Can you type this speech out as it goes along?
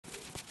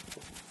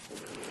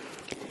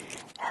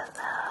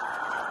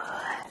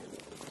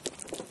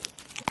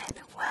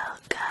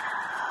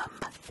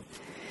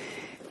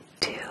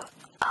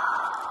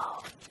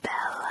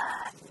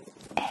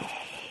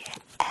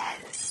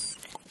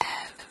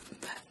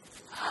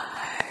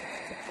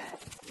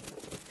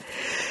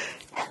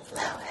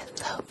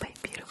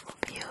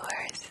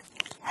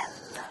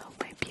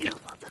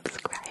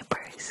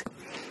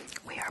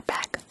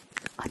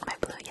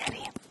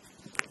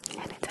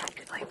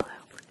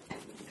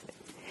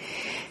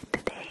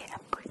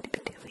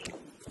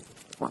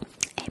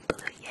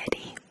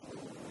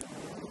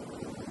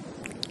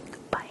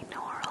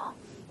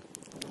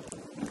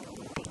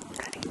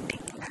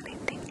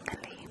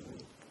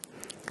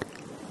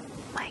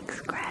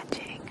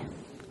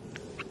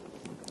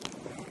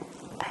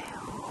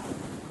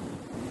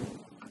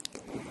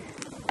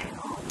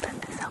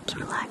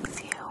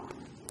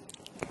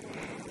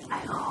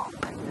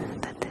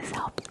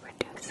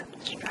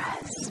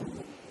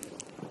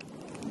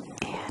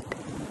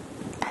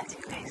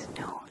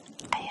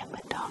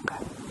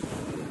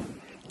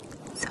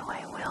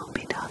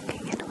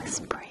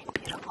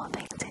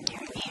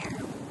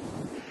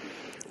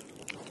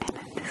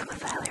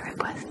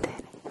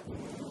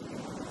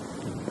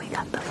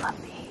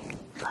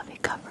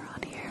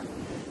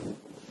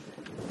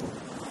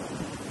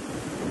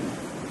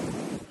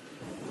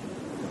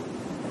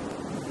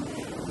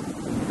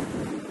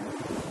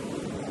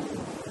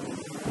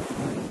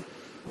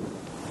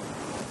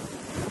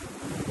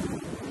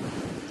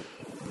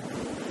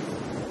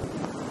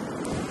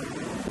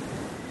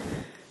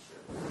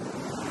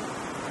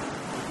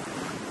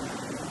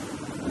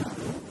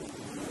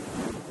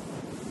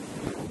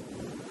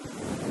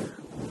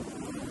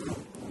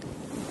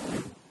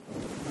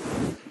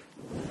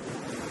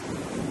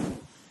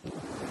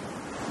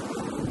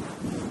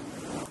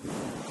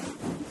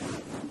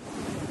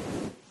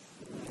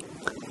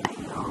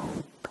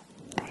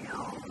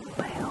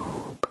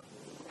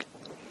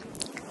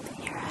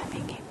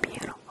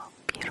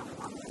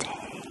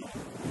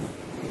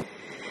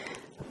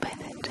by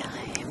the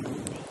time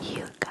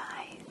you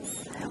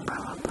guys are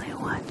probably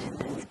watching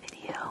this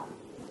video,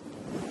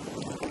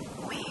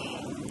 we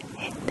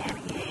hit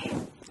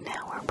 10K.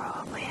 Now we're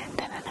probably at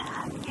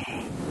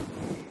 10.5K,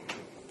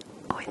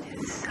 which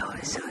is so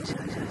exciting.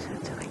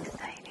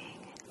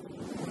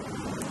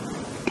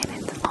 And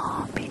it's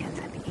all because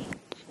of each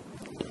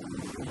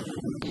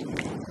and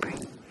every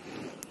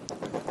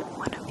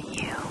one of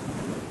you.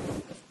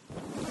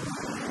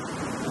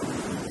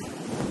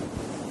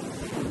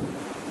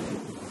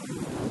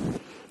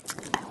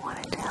 I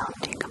wanted to help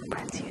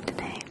decompress you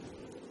today.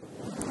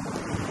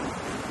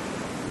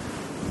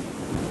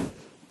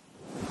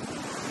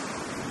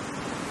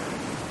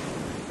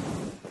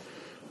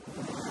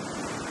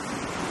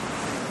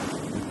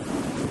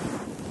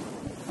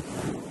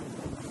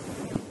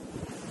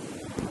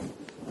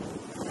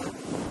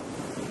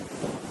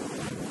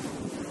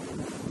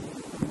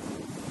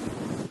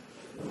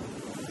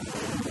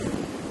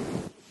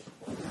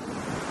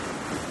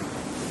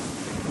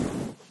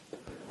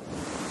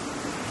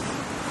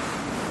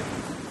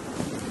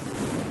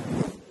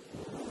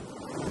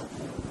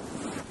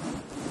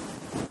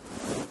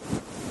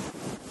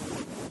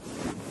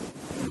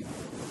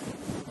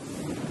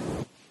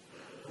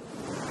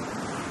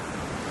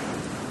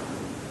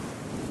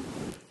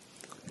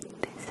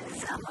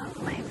 Some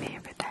of my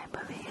favorite type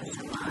of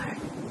ASMR.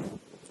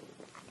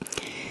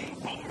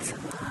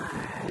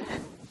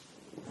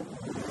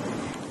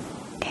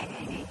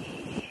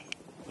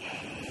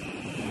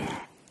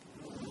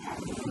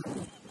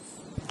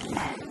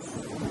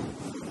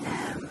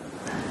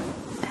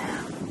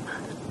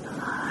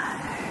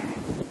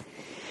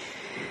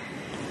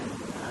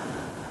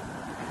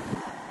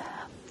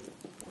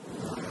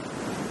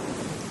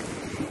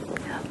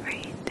 Feel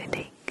free to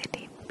take a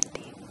deep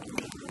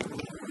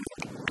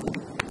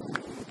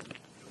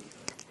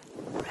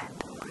breath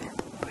with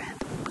me.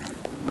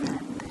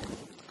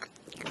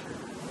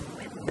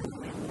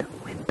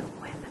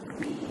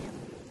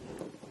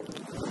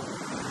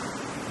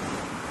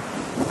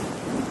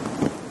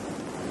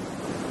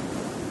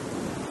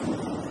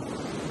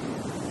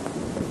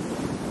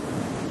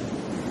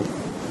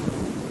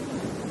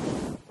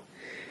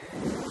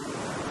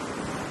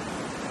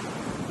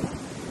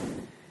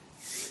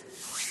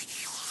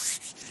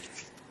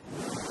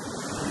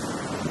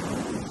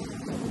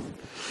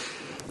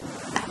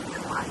 I've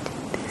been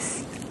watching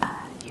this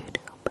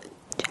YouTube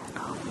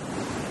channel.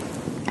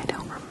 I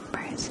don't remember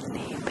his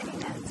name, but he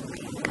does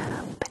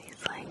makeup, but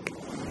he's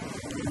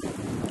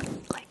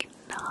like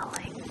not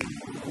like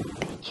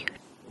a YouTube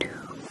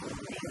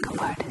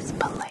makeup artist,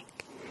 but like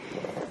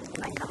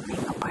a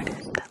makeup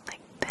artist that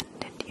like then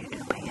did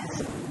YouTube, I guess.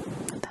 If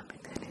that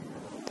makes any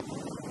sense.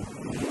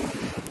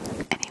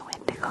 And he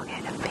went to go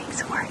get a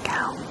face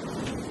workout.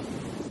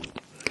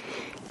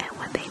 And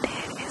what they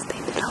did is they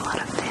did a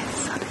lot of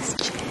this on his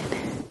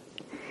chin.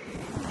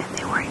 And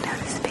they worked out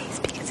his face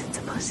because it's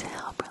supposed to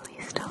help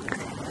release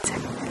toxins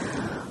and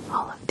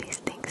all of these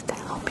things to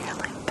help your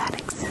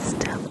lymphatic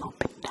system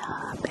open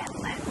up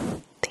and let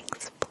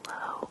things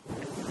flow.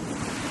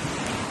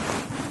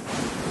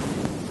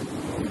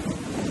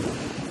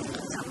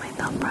 So my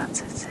thought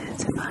process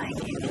is if I